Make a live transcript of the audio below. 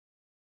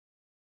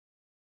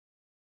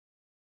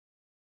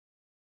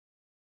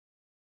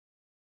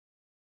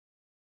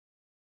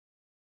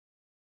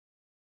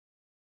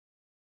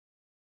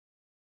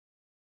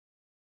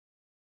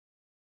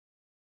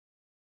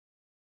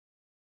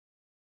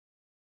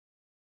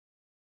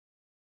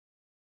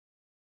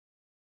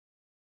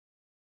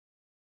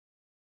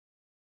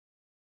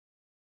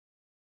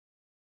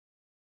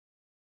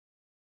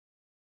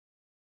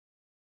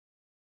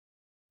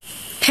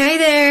Hey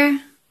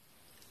there!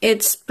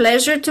 It's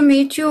pleasure to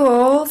meet you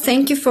all.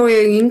 Thank you for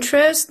your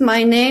interest.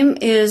 My name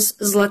is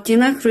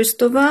Zlatina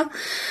Hristova.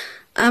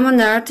 I'm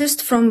an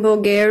artist from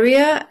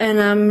Bulgaria,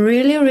 and I'm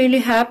really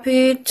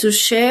happy to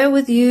share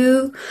with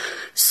you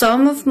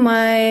some of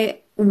my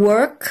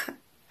work,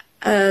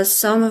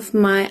 some of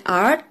my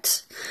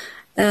art.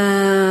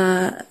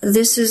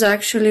 This is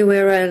actually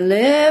where I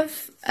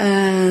live,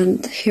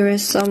 and here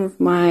is some of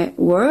my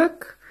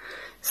work.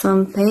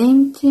 Some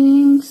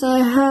paintings I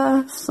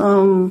have,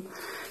 some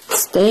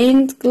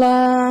stained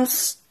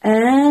glass,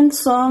 and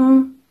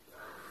some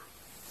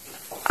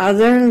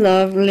other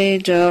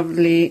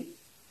lovely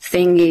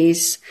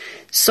thingies.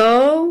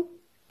 So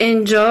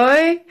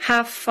enjoy,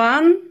 have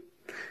fun,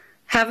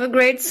 have a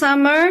great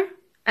summer,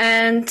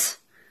 and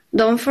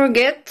don't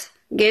forget,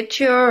 get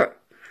your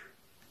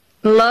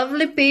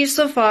lovely piece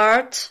of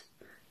art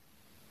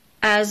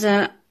as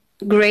a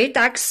great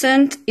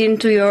accent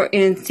into your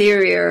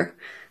interior.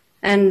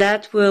 And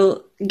that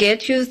will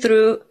get you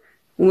through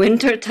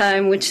winter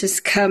time, which is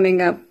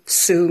coming up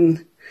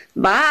soon.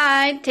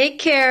 Bye. Take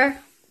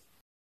care.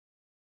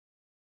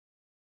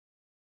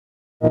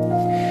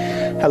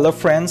 Hello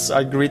friends,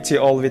 I greet you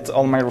all with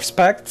all my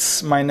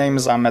respects. My name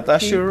is Ahmet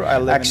Ashur.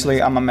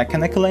 I'm a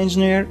mechanical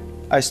engineer.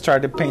 I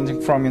started painting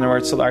from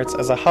Universal Arts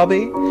as a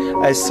hobby.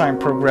 As time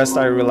progressed,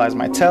 I realized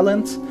my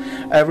talent.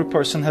 Every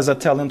person has a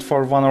talent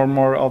for one or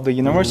more of the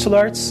Universal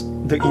Arts.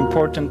 The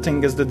important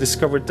thing is to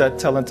discover that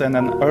talent at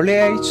an early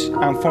age.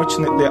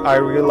 Unfortunately, I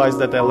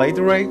realized at a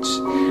later age,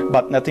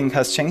 but nothing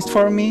has changed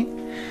for me.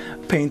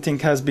 Painting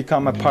has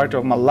become a part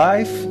of my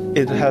life.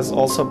 It has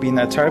also been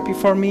a therapy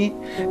for me.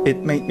 It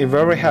made me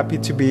very happy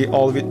to be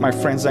all with my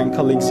friends and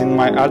colleagues in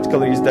my art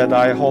galleries that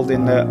I hold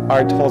in the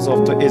art halls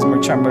of the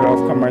Izmir Chamber of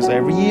Commerce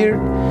every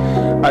year.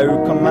 I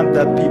recommend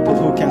that people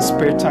who can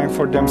spare time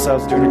for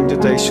themselves during the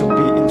day should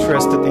be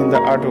interested in the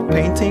art of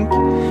painting.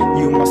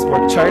 You must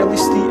work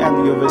tirelessly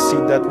and you will see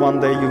that one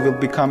day you will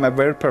become a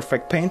very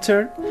perfect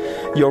painter.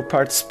 Your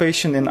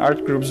participation in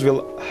art groups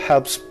will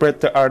help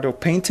spread the art of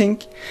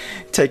painting.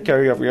 Take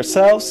care of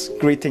yourselves.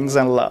 Greetings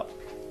and love.